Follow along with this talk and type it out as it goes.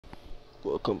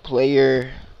Welcome,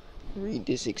 player. Read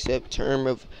this except term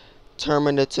of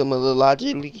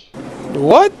terminatomologically.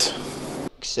 What?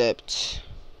 Except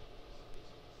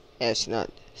that's not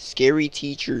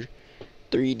ScaryTeacher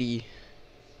 3D.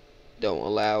 Don't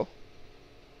allow.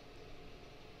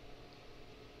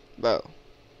 Bro.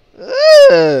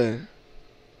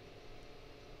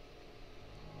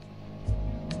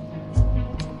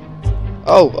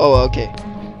 Oh, okay.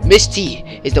 Miss T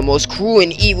is the most cruel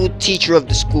and evil teacher of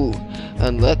the school.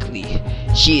 Unluckily,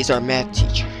 she is our math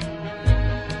teacher.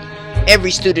 Every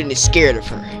student is scared of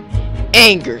her.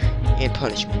 Anger and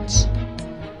punishments.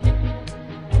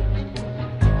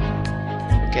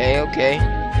 Okay.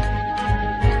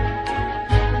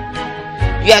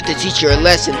 You have to teach her a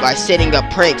lesson by setting up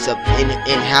pranks up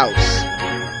in-house.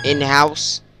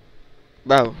 In-house?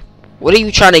 Bro, what are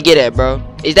you trying to get at, bro?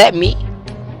 Is that me?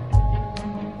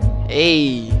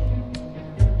 Hey.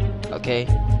 Okay,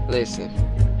 listen.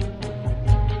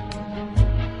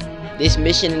 This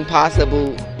Mission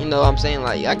Impossible, you know what I'm saying?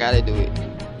 Like, I gotta do it.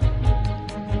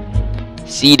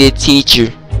 See the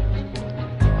teacher.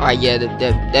 Alright, yeah,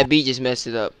 that beat just messed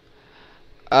it up.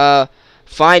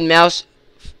 Find mouse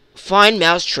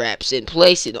traps and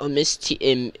place it on Miss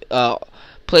T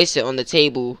place it on the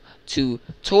table to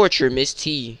torture Miss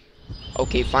T.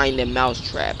 Okay, find the mouse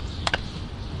trap.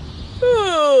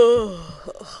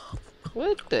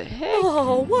 What the heck?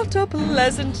 Oh, what a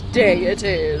pleasant day it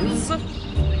is.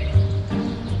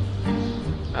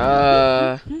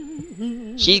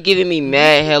 She's giving me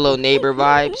mad Hello Neighbor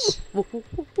vibes. To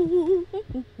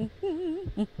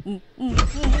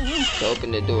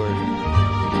open the door.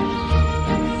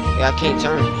 Yeah, I can't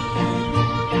turn.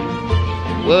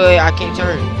 Wait, I can't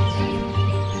turn.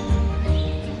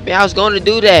 Man, I was going to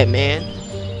do that, man.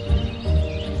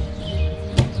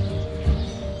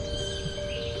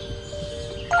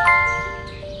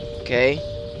 Okay.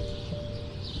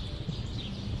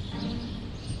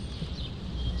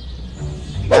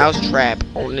 Mouse trap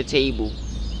on the table.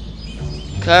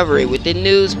 Cover it with the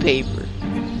newspaper.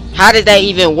 How does that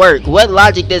even work? What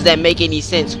logic does that make any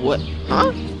sense? What?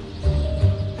 Huh?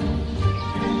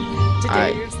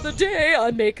 Today's the day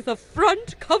I make the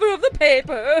front cover of the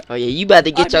paper. Oh yeah, you about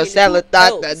to get your salad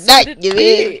thought tonight, you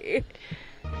mean?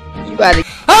 You about to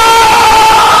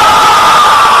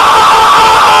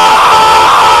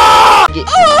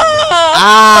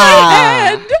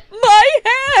My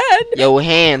hand! Your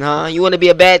hand, huh? You want to be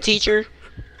a bad teacher?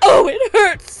 Oh, it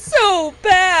hurts so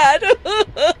bad.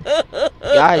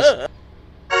 Guys.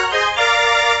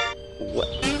 What?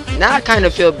 Now I kind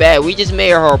of feel bad. We just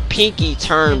made her pinky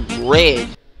turn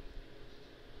red.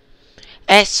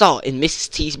 Add salt in Mrs.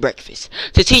 T's breakfast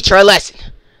to teach her a lesson.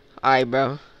 Alright,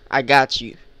 bro. I got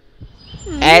you.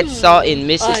 Add salt in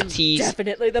Mrs. T's.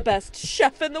 Definitely the best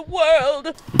chef in the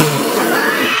world.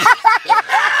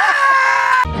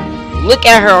 Look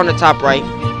at her on the top right.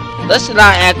 Let's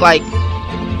not act like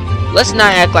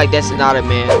that's not a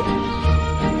man.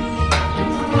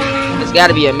 It's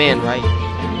gotta be a man, right?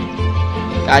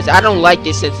 Guys, I don't like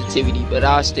this sensitivity, but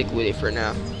I'll stick with it for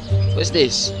now. What's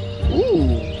this?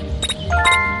 Ooh.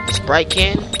 A Sprite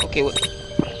can? Okay, what?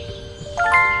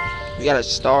 We got a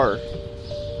star.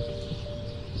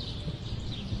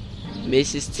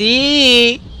 Mrs.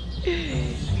 T.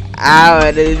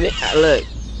 Look.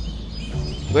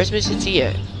 Where's Mrs. T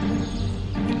at?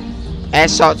 Add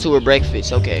salt to her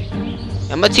breakfast. Okay.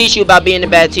 I'm gonna teach you about being a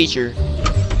bad teacher.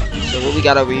 So what we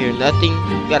got over here? Nothing.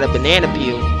 We got a banana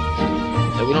peel.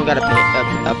 So we don't got a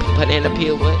banana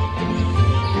peel. What?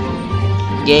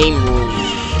 Game room.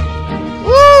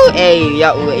 Woo! Hey,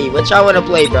 y'all. Hey, what y'all wanna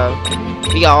play, bro?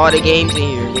 We got all the games in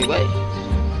here. Wait, what?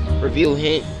 Review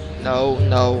hint. No.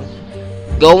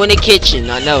 Go in the kitchen.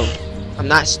 I know. I'm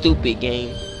not stupid,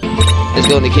 game. Let's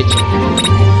go in the kitchen.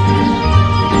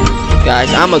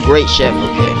 Guys, I'm a great chef,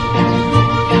 okay?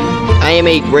 I am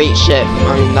a great chef.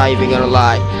 I'm not even gonna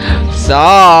lie. So,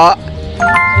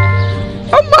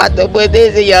 I'm about to put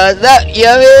this in your stuff.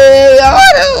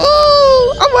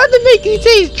 I'm about to make you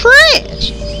taste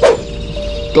trash.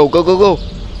 Go.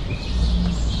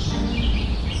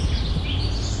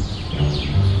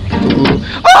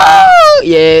 Oh,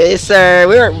 yes, sir.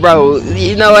 Bro,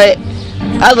 you know what?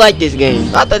 I like this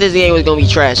game. I thought this game was gonna be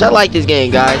trash. I like this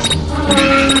game, guys.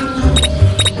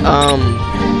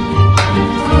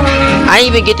 I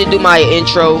didn't even get to do my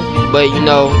intro, but you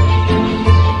know,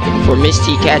 for Miss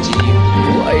T catches you.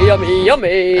 Oh, yummy.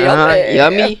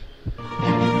 Yummy?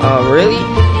 Oh, really?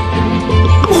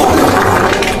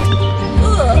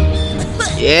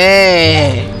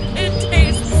 Yeah. It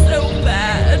tastes so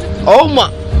bad. Oh my.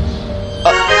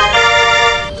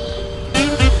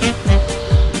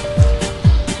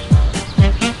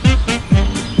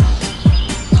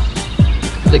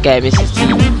 Look at Mrs. T.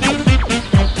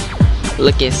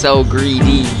 Looking so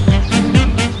greedy.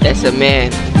 That's a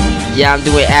man. Yeah, I'm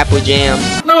doing apple jam.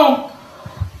 No.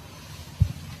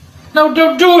 No,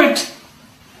 don't do it.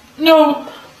 No.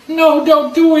 No,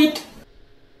 don't do it.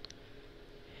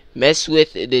 Mess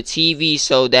with the TV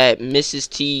so that Mrs.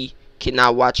 T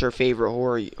cannot watch her favorite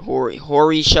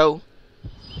horror show.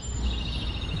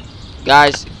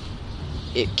 Guys,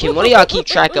 can one of y'all keep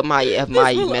track of my mess ups?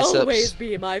 This will always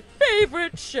be my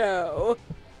favorite show.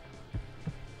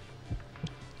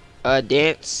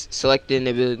 Dance, selecting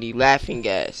ability, laughing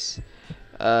gas,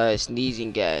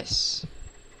 sneezing gas,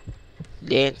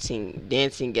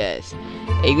 dancing gas.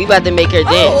 Hey, we about to make her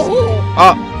dance.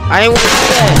 Oh, I ain't want to do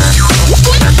that.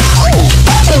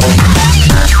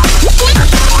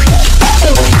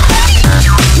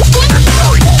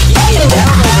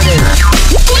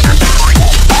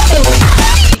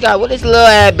 God, what is little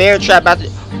ass bear trap out there?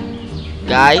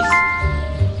 Guys,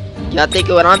 y'all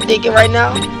thinking what I'm thinking right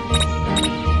now?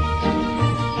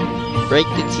 Break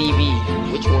the TV.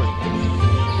 Which one?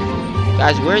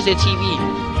 Guys, where's the TV?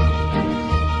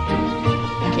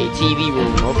 Okay, TV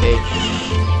room. Okay.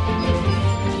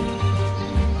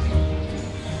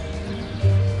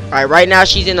 Alright, right now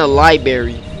she's in the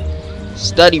library.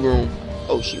 Study room.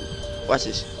 Oh, shoot. Watch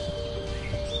this.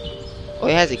 Oh,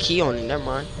 it has a key on it. Never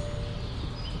mind.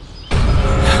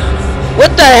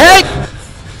 What the heck?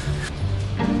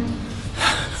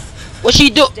 What she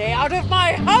do? Stay out of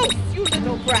my house, you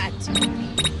little brat.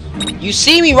 You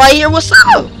see me right here? What's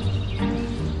up?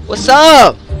 What's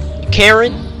up,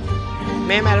 Karen?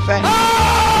 Man, matter of fact.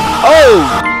 Oh!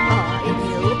 I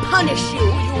will punish you,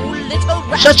 you little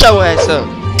rat. Shut your ass up.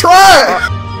 Try.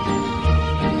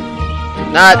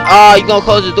 Not. You gonna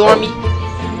close the door on me?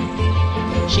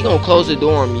 She gonna close the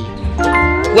door on me.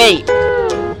 Wait.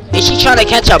 Is she trying to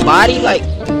catch a body? Like,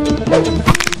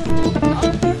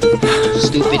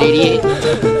 stupid idiot.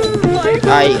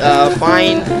 Alright,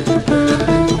 fine.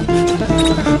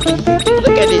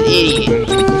 Look at this idiot.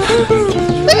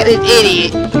 Look at this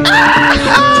idiot.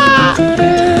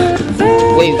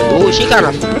 Wait, oh, she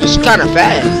kinda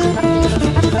fast.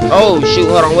 Oh shoot,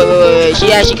 hold on, wait.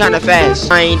 She actually kinda fast.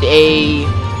 Find a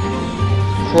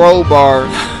crowbar.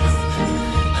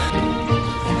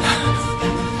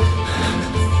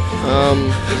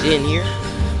 Is it in here?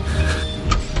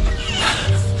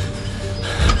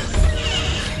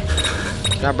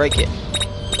 Can I break it?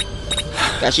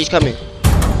 Yeah, she's coming.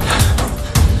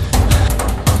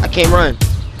 I can't run.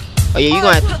 Oh yeah, you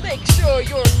gonna have to make sure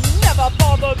you'll never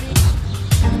bother me.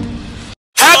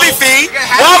 Happy feet.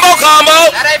 One more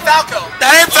combo. That ain't Falco.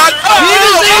 That ain't Falco. You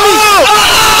even see me?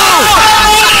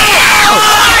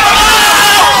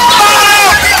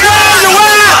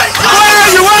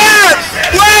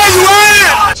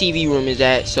 TV room is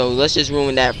at, so let's just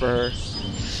ruin that for her.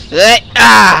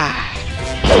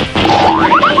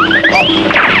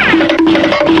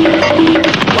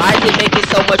 Why is it making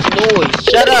so much noise?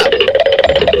 Shut up.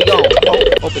 We go. Oh,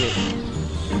 open it.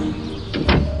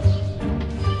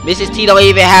 Mrs. T don't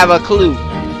even have a clue.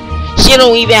 She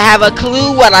don't even have a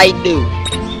clue what I do.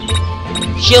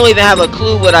 She don't even have a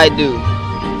clue what I do.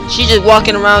 She's just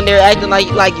walking around there acting like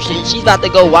she's about to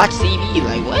go watch TV.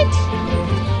 Like, what?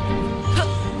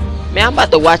 Man, I'm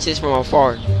about to watch this from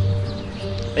afar.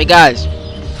 Hey guys,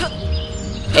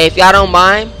 hey, if y'all don't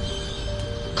mind,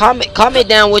 comment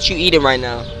down what you eating right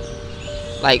now.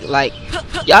 Like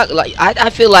y'all, I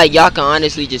feel like y'all can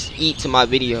honestly just eat to my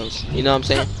videos. You know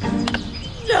what I'm saying?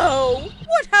 No,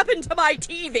 what happened to my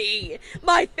TV?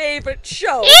 My favorite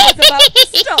show is about to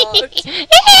start.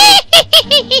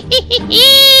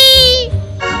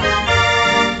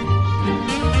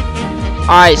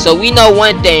 All right, so we know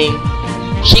one thing.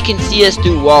 She can see us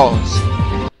through walls.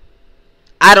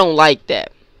 I don't like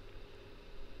that.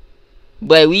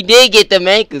 But we did get the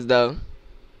makers though.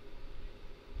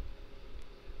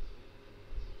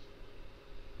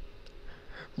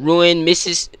 Ruin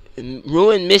Miss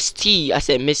T. I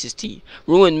said Mrs. T.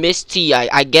 Ruin Miss T.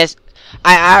 I guess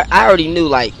I already knew,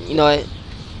 like, you know what?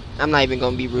 I'm not even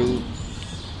gonna be rude.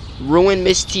 Ruin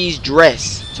Miss T's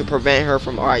dress to prevent her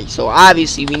from. Alright, so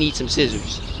obviously we need some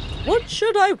scissors. What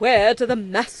should I wear to the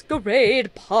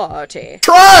masquerade party?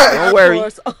 Try. Don't worry.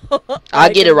 Of course,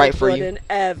 I'll get it right for you. In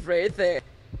everything.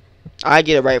 I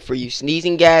get it right for you.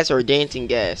 Sneezing gas or dancing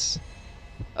gas?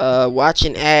 Watch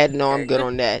an ad. No, I'm good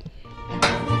on that.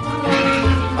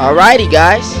 Alrighty,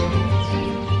 guys.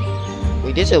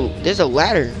 Wait, there's a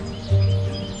ladder.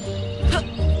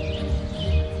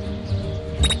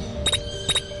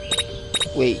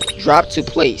 Wait, drop to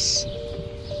place.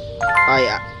 Oh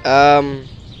yeah.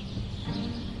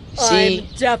 See? I'm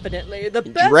definitely the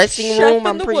best Dressing chef room, in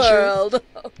I'm the pretty sure. world.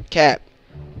 Cap.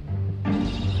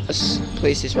 Let's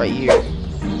place this right here.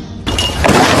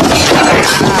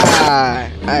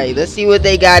 Alright, let's see what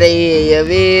they got in here. You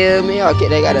feel me? Okay,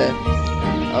 they got a.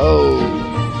 Oh.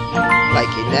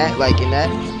 Liking that, liking that.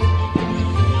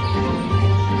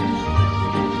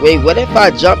 Wait, what if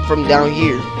I jump from down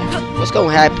here? What's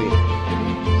gonna happen?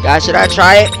 Guys, should I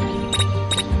try it?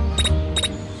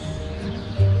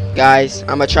 Guys,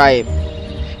 I'ma try it.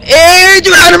 Hey,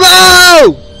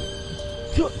 Geronimo!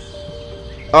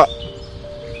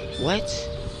 What?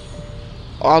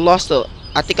 Oh,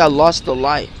 I think I lost the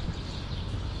light.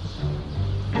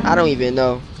 I don't even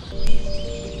know.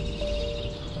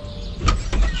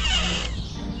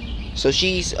 So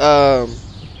she's,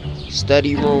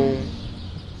 study room.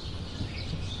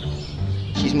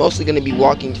 She's mostly gonna be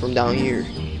walking from down here.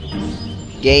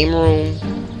 Game room.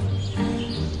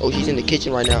 Oh, she's in the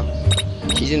kitchen right now.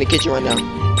 She's in the kitchen right now.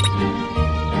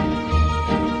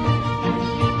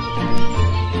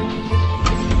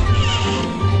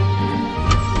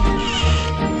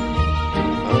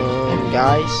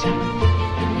 Guys.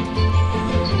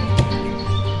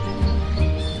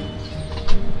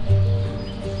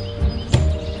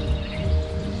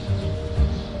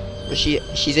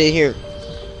 She's in here.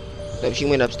 No, she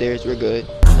went upstairs. We're good.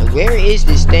 Now, where is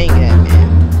this thing at, man?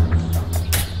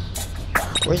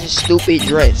 Where's this stupid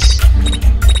dress?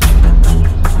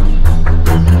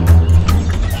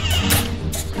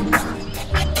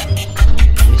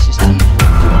 Mrs. T.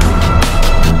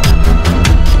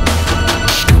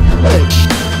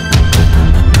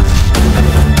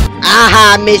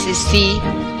 Aha, Mrs. T.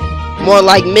 More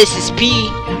like Mrs. P.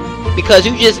 Because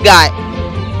you just got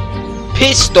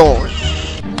pissed on.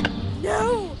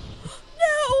 No,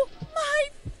 no, my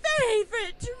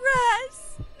favorite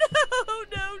dress.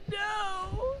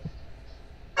 No.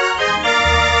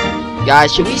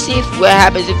 Guys, should we see what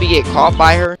happens if we get caught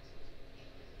by her?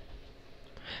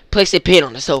 Place a pin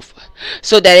on the sofa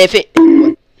so that if it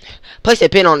place a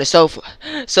pin on the sofa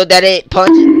so that it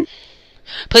punches.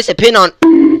 Place a pin on.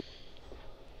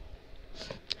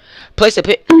 Place a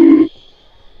pin.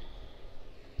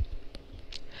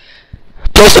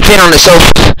 Place a pin on the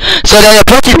sofa so that it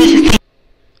punches.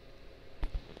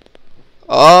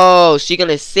 Oh, she's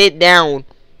gonna sit down.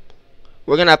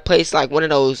 We're gonna place like one of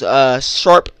those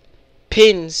sharp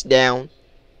pins down,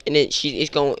 and then she's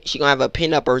gonna have a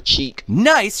pin up her cheek.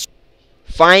 Nice.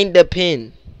 Find the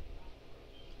pin.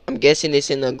 I'm guessing it's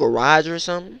in the garage or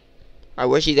something. Alright,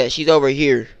 where she's at? She's over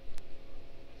here.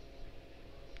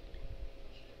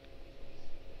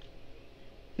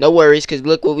 No worries, cause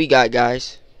look what we got,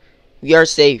 guys. We are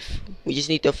safe. We just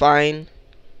need to find.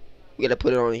 We gotta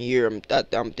put it on here. I'm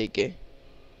thinking.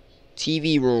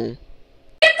 TV room.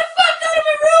 Get the fuck out of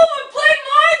my room and play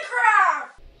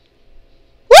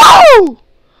Minecraft! Woo!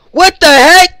 What the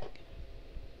heck?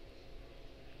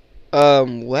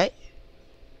 What?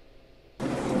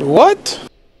 What?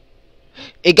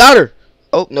 It got her.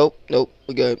 Oh, nope.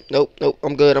 We good. Nope.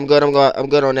 I'm good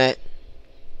on that.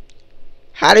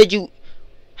 How did you?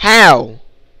 How?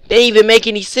 They didn't even make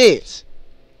any sense.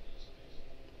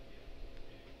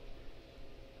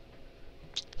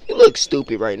 You look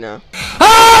stupid right now.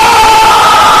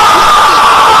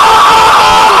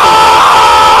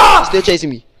 Still chasing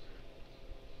me.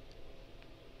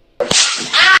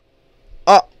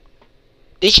 Oh,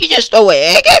 did she just throw an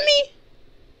egg at me?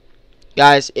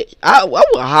 Guys, I will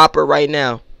hop her right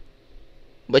now.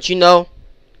 But you know,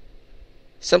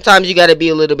 sometimes you gotta be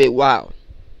a little bit wild.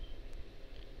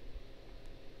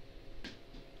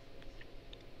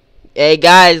 Hey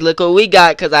guys, look what we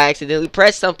got, because I accidentally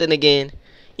pressed something again.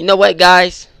 You know what,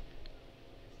 guys?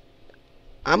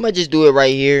 I'm gonna just do it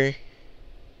right here,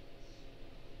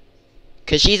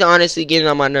 because she's honestly getting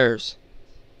on my nerves.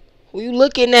 Who you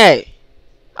looking at?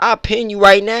 I'll pin you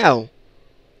right now.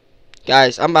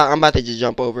 Guys, I'm about to just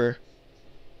jump over her.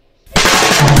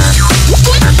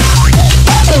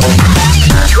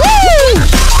 Woo!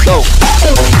 Go.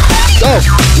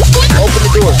 Open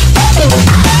the door.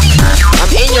 I'm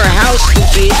in your house,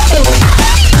 stupid.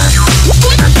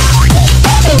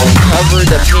 Cover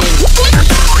the pin.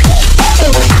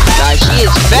 Guys, she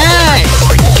is fast.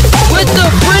 What the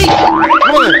freak?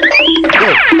 Run.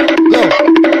 Go.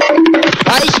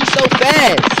 Why is she so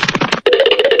fast?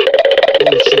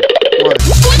 Oh shit.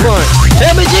 Run.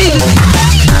 Damn it, Jesus.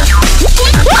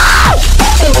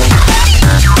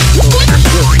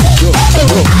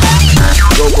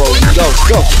 Go, Broly, go.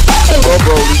 Go,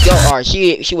 Broly, go. Alright,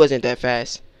 she wasn't that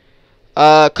fast.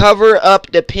 Cover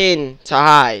up the pin to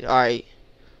hide. Alright.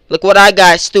 Look what I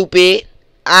got, stupid.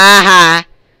 Aha.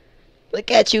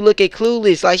 Look at you looking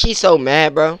clueless. Like, she's so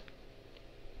mad, bro.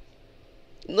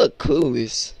 Look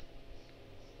clueless.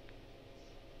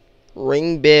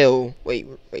 Ring bell. Wait.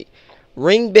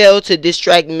 Ring bell to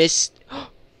distract Miss.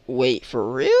 Wait,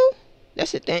 for real?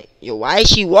 That's the thing. Yo, why is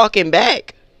she walking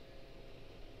back?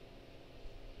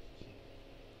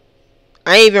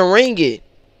 I ain't even ring it.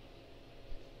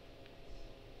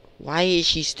 Why is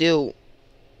she still...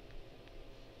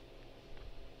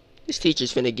 This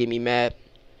teacher's finna get me mad.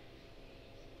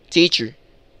 Teacher.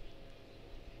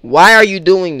 Why are you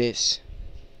doing this?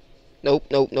 Nope.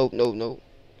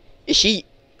 Is she...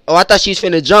 Oh, I thought she was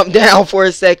finna jump down for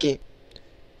a second.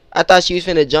 I thought she was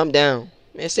finna jump down.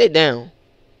 Man, sit down.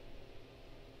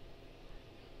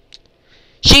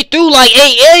 She threw like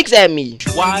 8 eggs at me.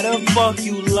 Why the fuck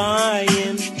you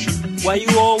lying? Why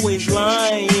you always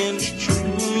lying?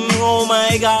 Oh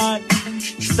my god.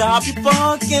 Stop you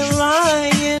fucking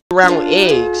lying. Around with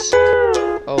eggs.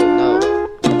 Oh no.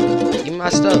 Give me my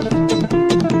stuff.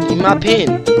 Give me my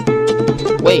pen.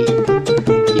 Wait.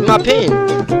 Give me my pen.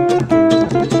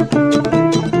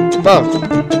 Bro.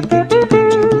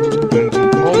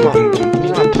 Oh my. Give me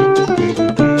my pen.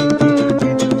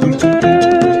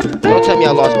 Don't tell me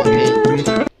I lost my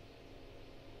pen.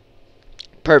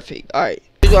 Perfect. Alright.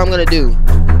 Here's what I'm gonna do.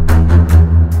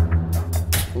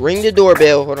 Ring the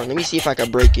doorbell. Hold on. Let me see if I can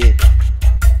break it.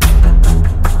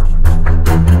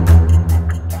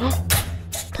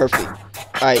 Perfect.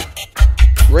 Alright.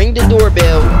 Ring the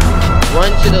doorbell.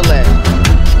 Run to the left.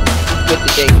 Put the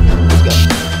thing. Let's go.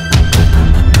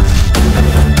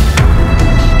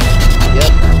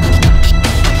 Yep.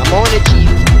 I'm on it, Chief.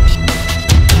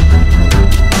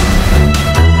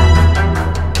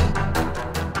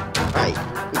 Alright.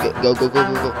 Go.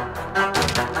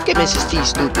 Look at Mrs. T's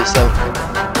stupid self.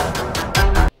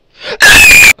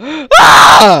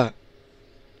 Ah!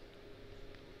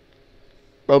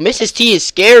 Bro, Mrs. T is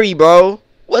scary, bro.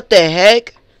 What the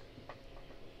heck?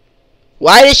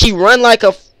 Why did she run like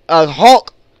a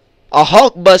Hulk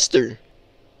buster?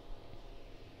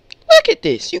 Look at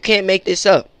this. You can't make this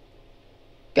up.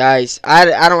 Guys,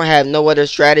 I don't have no other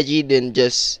strategy than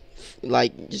just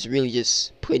really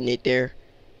putting it there.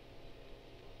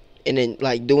 And then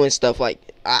like doing stuff like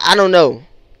I don't know.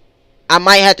 I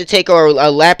might have to take a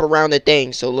lap around the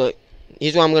thing. So look,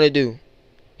 here's what I'm gonna do.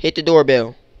 Hit the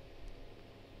doorbell.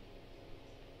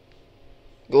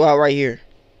 Go out right here.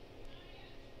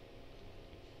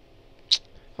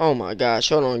 Oh my gosh,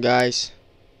 hold on guys.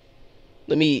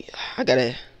 I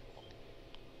gotta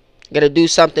do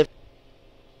something.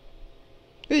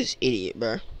 This idiot,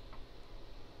 bro.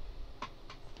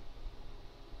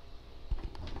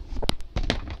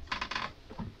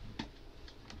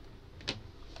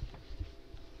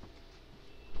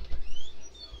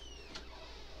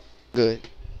 Good.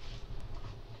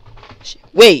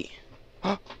 Wait.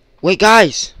 Wait,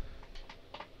 guys.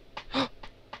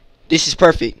 This is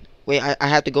perfect. Wait, I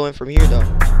have to go in from here, though.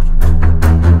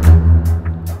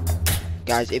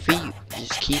 Guys, if we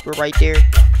just keep her right there.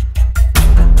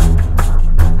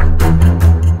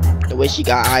 The way she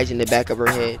got eyes in the back of her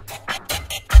head.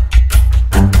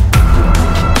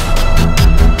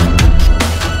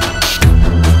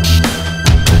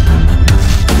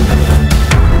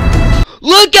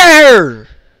 Look at her!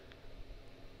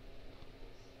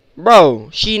 Bro,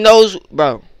 she knows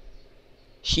what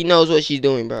she's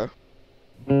doing, bro.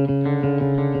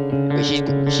 But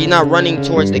she's not running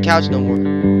towards the couch no more.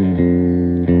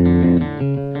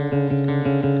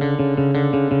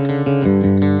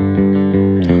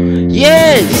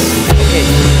 Yes! Okay.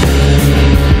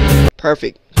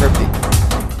 Perfect. Let's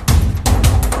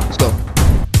go.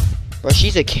 Bro,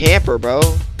 she's a camper, bro.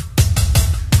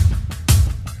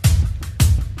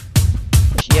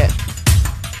 Where's she at?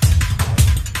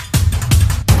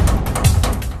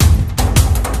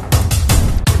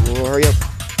 Hurry up.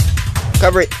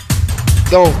 Cover it.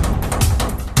 Go.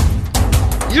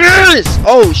 Yes!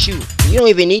 Oh, shoot. You don't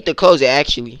even need to close it,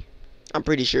 actually. I'm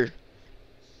pretty sure.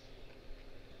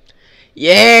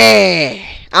 Yeah!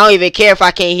 I don't even care if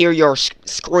I can't hear your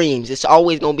screams. It's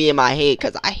always going to be in my head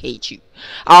because I hate you.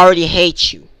 I already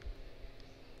hate you.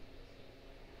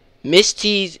 Miss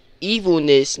T's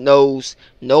evilness knows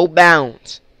no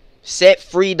bounds. Set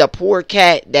free the poor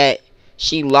cat that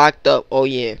she locked up. Oh,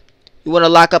 yeah. You want to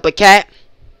lock up a cat?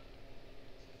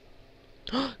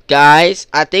 Guys,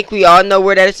 I think we all know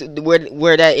where that is.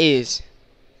 Where that is.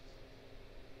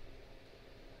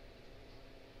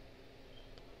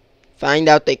 Find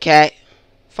out the cat.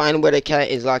 Find where the cat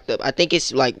is locked up. I think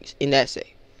it's like in that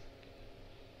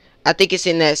I think it's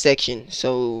in that section.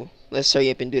 So let's hurry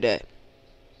up and do that.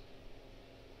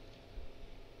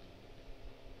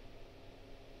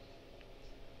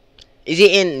 Is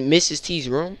it in Mrs. T's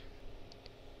room?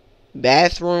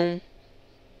 Bathroom?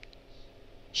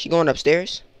 She going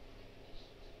upstairs?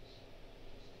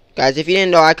 Guys, if you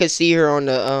didn't know, I could see her on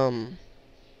the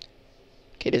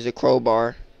okay, there's a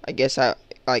crowbar. I guess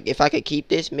like if I could keep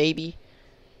this, maybe.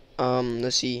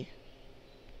 Let's see.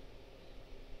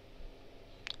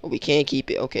 Oh, we can't keep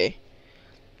it. Okay.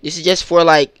 This is just for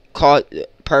like call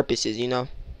purposes, you know.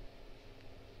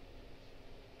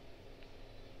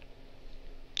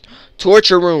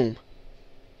 Torture room.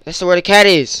 That's where the cat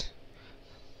is.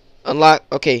 Unlock.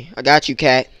 Okay, I got you,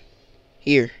 cat.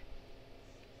 Here.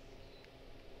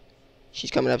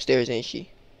 She's coming upstairs, ain't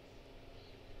she?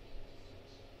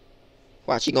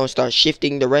 Watch, she gonna start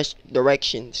shifting the rest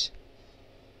directions.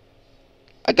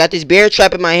 I got this bear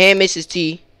trap in my hand, Mrs.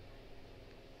 T.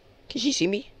 Can she see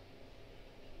me?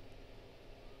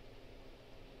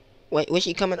 Wait, where's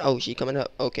she coming? Oh, she coming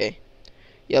up. Okay.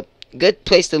 Yep. Good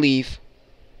place to leave.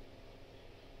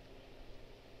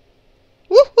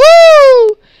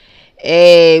 Woohoo!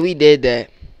 Hey, we did that.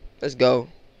 Let's go.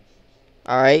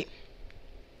 Alright.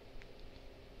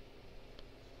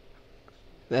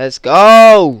 Let's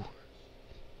go.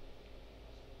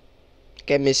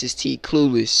 Get Mrs. T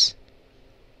clueless.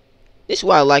 This is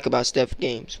what I like about Steph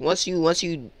games. Once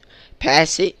you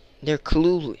pass it, they're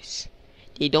clueless.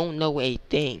 They don't know a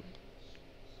thing.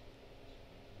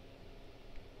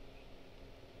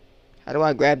 How do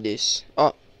I grab this?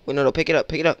 Oh, wait, no, pick it up,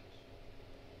 pick it up.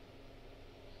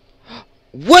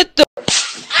 What the?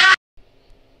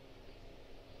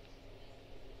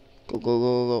 Go, go, go,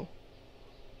 go, go.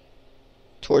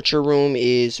 Torture room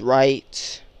is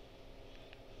right.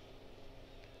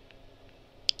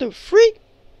 The freak?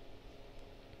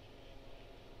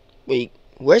 Wait,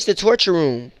 where's the torture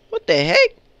room? What the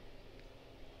heck?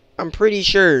 I'm pretty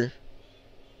sure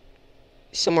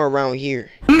somewhere around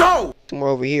here. No! Somewhere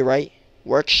over here, right?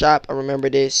 Workshop, I remember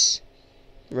this.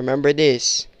 Remember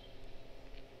this.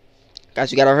 Guys,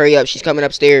 we gotta hurry up. She's coming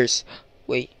upstairs.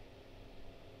 Wait.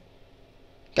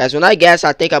 Guys, when I guess,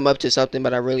 I think I'm up to something,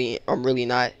 but I'm really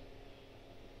not.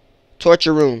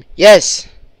 Torture room. Yes!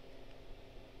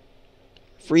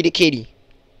 Free the kitty.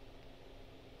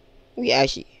 We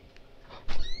actually...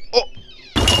 Oh!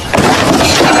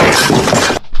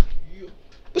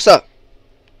 What's up?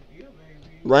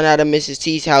 Run out of Mrs.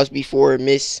 T's house before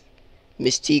Miss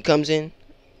T comes in.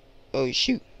 Oh,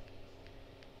 shoot.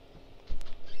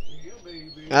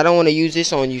 I don't want to use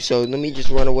this on you, so let me just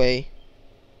run away.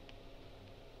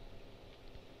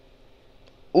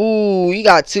 Ooh, you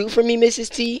got 2 for me, Mrs.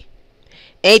 T?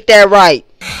 Ain't that right?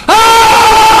 Ah,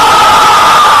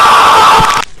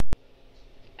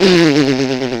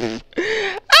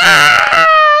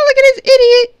 look at this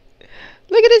idiot.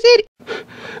 Look at this idiot.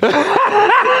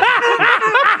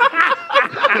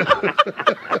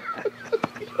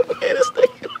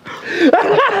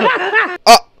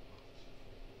 Oh.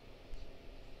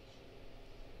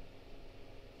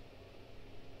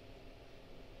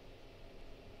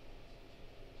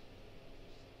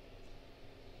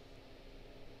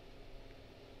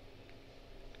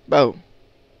 Bro.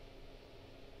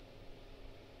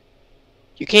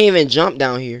 You can't even jump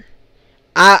down here.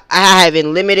 I have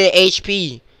unlimited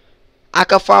HP. I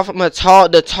could fall from the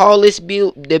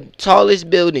tallest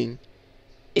building.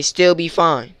 It still be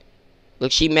fine.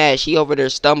 Look, she mad. She over there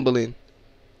stumbling.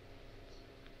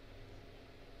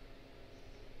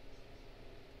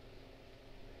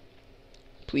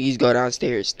 Please go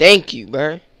downstairs. Thank you,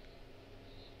 bruh.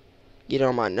 Get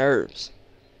on my nerves.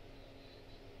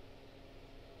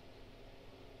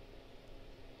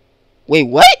 Wait,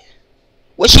 what?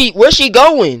 Where's she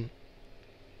going?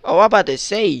 Oh, I'm about to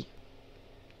say.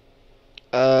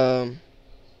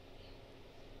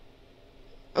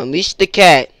 Unleash the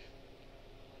cat.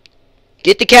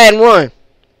 Get the cat and run.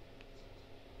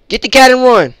 Get the cat and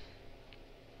run.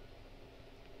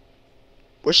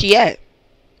 Where's she at?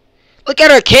 Look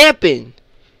at her camping.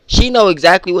 She know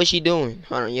exactly what she doing.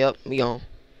 Hold on, yep, we on.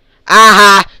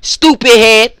 Aha, stupid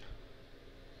head.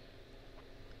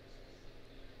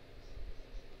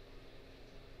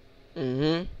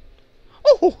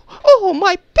 Oh,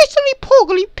 my pissily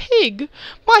poggly pig.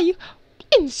 My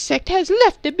insect has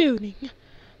left the building.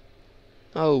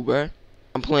 Oh, bruh.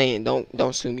 I'm playing.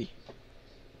 Don't sue me.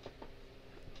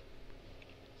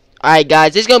 Alright,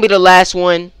 guys. This is gonna be the last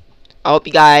one. I hope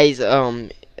you guys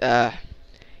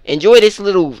enjoy this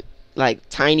little like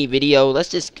tiny video. Let's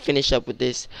just finish up with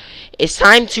this. It's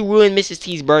time to ruin Mrs.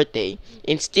 T's birthday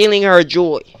and stealing her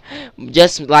joy,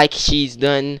 just like she's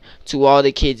done to all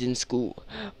the kids in school.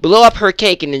 Blow up her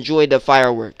cake and enjoy the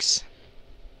fireworks.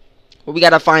 Well, we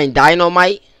gotta find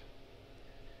dynamite.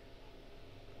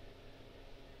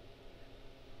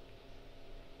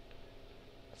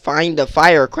 Find the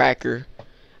firecracker.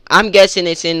 I'm guessing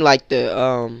it's in like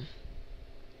the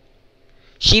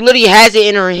she literally has it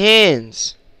in her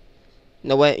hands.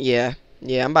 No what? Yeah.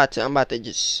 Yeah, I'm about to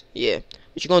just yeah.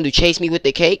 What you gonna do? Chase me with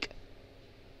the cake?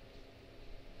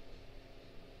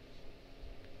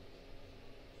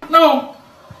 No.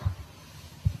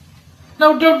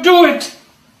 No, don't do it.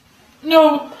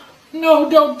 No. No,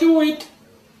 don't do it.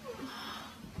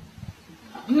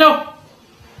 No.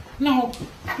 No.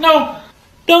 No.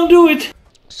 Don't do it.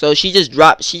 So she just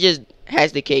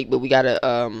has the cake, but we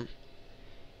gotta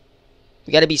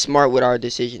be smart with our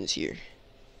decisions here.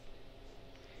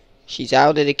 She's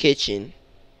out of the kitchen.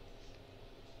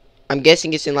 I'm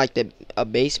guessing it's in like a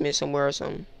basement somewhere or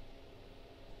something.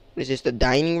 Is this the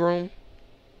dining room?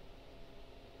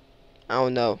 I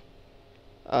don't know.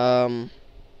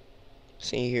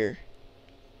 See here.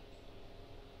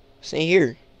 See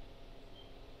here.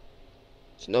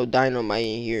 There's no dynamite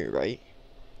in here, right?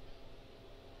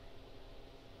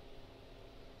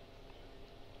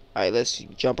 Alright, let's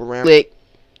jump around. Slick.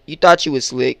 You thought you was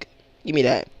slick. Give me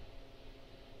that.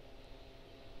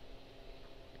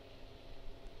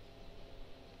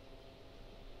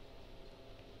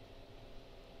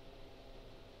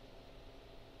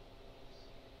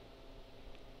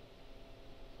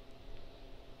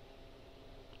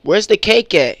 Where's the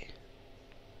cake at?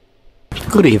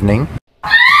 Good evening.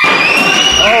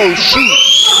 Oh, shoot.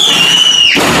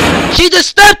 She just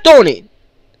stepped on it.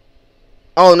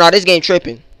 Oh, no, this game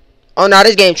tripping. Oh, no,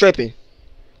 this game tripping.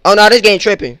 Oh, no, this game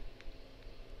tripping.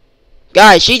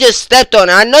 Guys, she just stepped on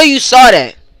it. I know you saw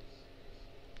that.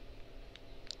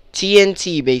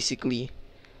 TNT, basically.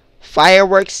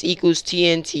 Fireworks equals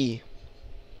TNT.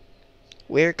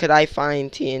 Where could I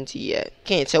find TNT at?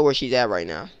 Can't tell where she's at right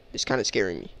now. It's kind of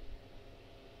scaring me.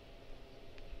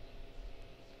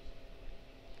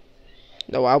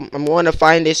 No, I'm going to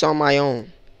find this on my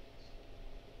own.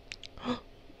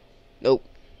 Nope.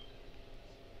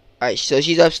 Alright, so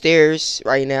she's upstairs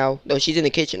right now. No, she's in the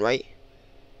kitchen, right?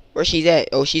 Where she's at?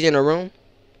 Oh, she's in a room?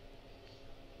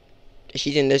 If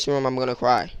she's in this room, I'm going to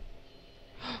cry.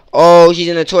 Oh, she's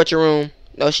in the torture room.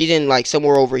 No, she's in like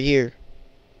somewhere over here.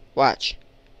 Watch.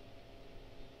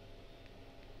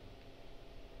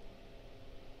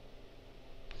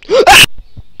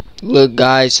 Look,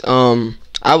 guys,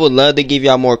 I would love to give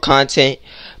y'all more content,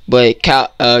 but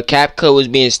CapCut was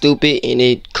being stupid and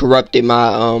it corrupted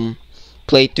my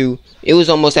playthrough. It was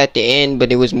almost at the end,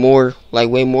 but it was more, like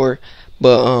way more.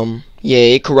 But yeah,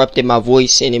 it corrupted my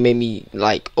voice and it made me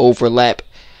like overlap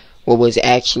what was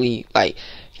actually like,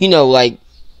 you know, like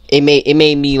it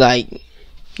made me like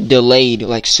delayed,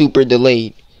 like super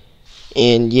delayed.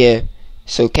 And yeah,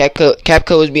 so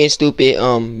CapCut was being stupid.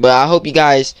 But I hope you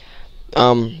guys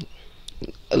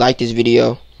like this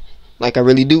video, like I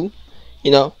really do,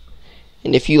 you know.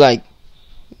 And if you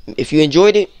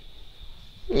enjoyed it,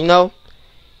 you know,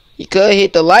 you could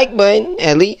hit the like button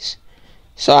at least,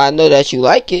 so I know that you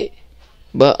like it.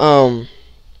 But I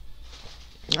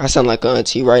sound like an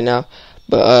auntie right now.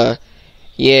 But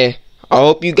yeah, I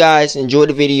hope you guys enjoy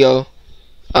the video.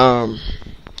 Alright,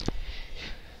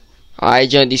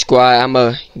 Jundy Squad,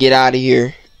 I'ma get out of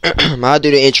here. I'll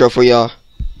do the intro for y'all.